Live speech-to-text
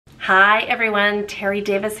Hi everyone, Terry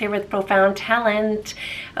Davis here with Profound Talent.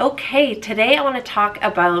 Okay, today I want to talk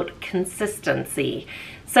about consistency.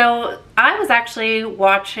 So I was actually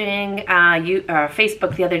watching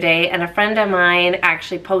Facebook the other day, and a friend of mine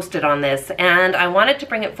actually posted on this, and I wanted to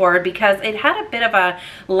bring it forward because it had a bit of a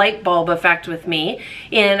light bulb effect with me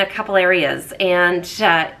in a couple areas. And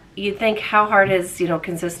you'd think, how hard is,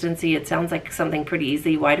 consistency? It sounds like something pretty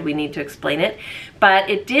easy. Why do we need to explain it?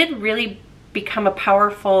 But it did really become a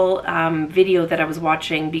powerful video that I was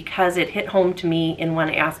watching because it hit home to me in one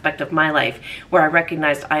aspect of my life where I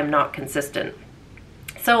recognized I am not consistent.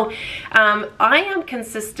 So I am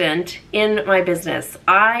consistent in my business.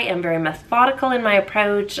 I am very methodical in my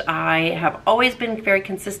approach. I have always been very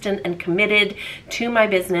consistent and committed to my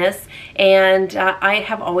business, and I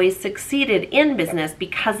have always succeeded in business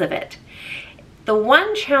because of it. The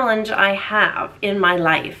one challenge I have in my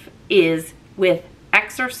life is with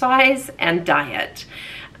exercise and diet.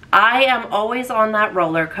 I am always on that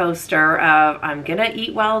roller coaster of I'm gonna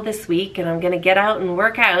eat well this week and I'm gonna get out and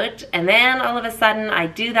work out, and then all of a sudden I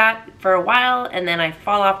do that for a while and then I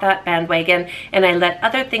fall off that bandwagon and I let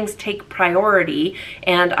other things take priority,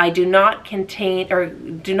 and I do not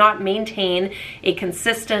maintain a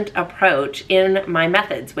consistent approach in my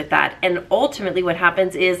methods with that. And ultimately what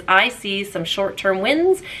happens is I see some short-term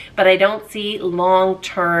wins, but I don't see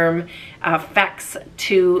long-term effects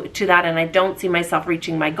to that, and I don't see myself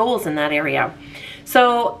reaching my goals in that area.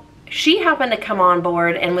 So she happened to come on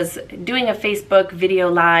board and was doing a Facebook video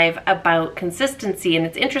live about consistency. And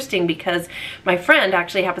it's interesting because my friend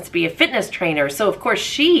actually happens to be a fitness trainer. So of course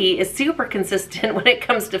she is super consistent when it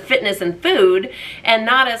comes to fitness and food, and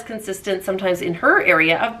not as consistent sometimes in her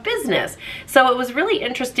area of business. So it was really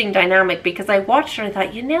interesting dynamic because I watched her and I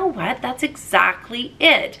thought, you know what, that's exactly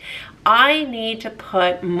it. I need to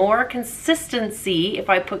put more consistency. If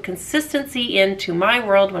I put consistency into my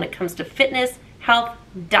world when it comes to fitness, health,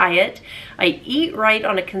 diet, I eat right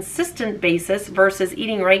on a consistent basis versus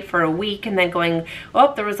eating right for a week and then going,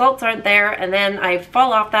 oh, the results aren't there, and then I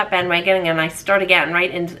fall off that bandwagon and I start again, right?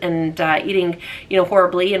 And eating,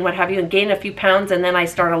 horribly and what have you, and gain a few pounds, and then I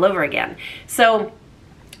start all over again. So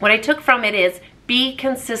what I took from it is, be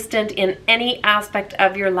consistent in any aspect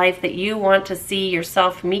of your life that you want to see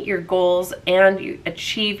yourself meet your goals and you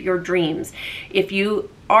achieve your dreams. If you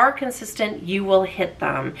are consistent, you will hit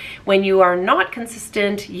them. When you are not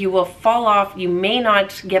consistent, you will fall off, you may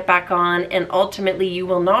not get back on, and ultimately you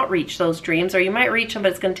will not reach those dreams, or you might reach them,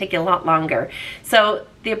 but it's going to take you a lot longer. So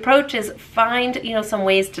the approach is find, some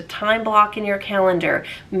ways to time block in your calendar.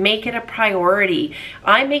 Make it a priority.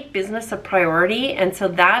 I make business a priority, and so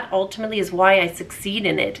that ultimately is why I succeed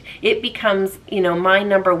in it. It becomes, my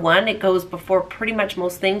number one. It goes before pretty much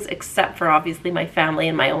most things, except for obviously my family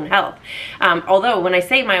and my own health. Although when I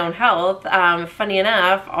say my own health, funny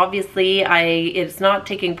enough, obviously it's not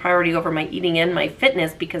taking priority over my eating and my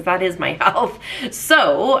fitness, because that is my health.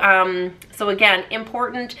 So again,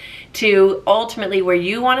 important to ultimately where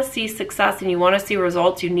you want to see success and you want to see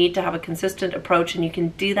results, you need to have a consistent approach, and you can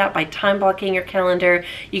do that by time blocking your calendar.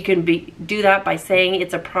 You can do that by saying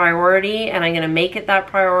it's a priority and I'm going to make it that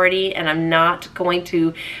priority, and I'm not going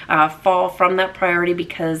to fall from that priority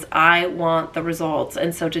because I want the results.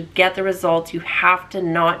 And so to get the results, you have to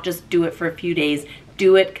not just do it for a few days.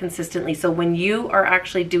 Do it consistently. So when you are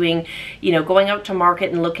actually doing, going out to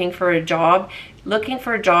market and looking for a job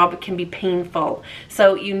can be painful.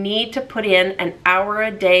 So you need to put in an hour a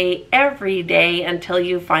day every day until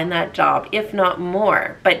you find that job, if not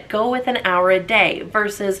more. But go with an hour a day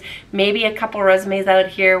versus maybe a couple resumes out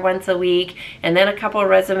here once a week and then a couple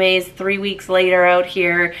resumes 3 weeks later out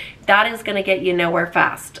here. That is going to get you nowhere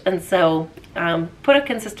fast. And so put a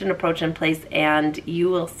consistent approach in place and you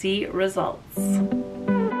will see results.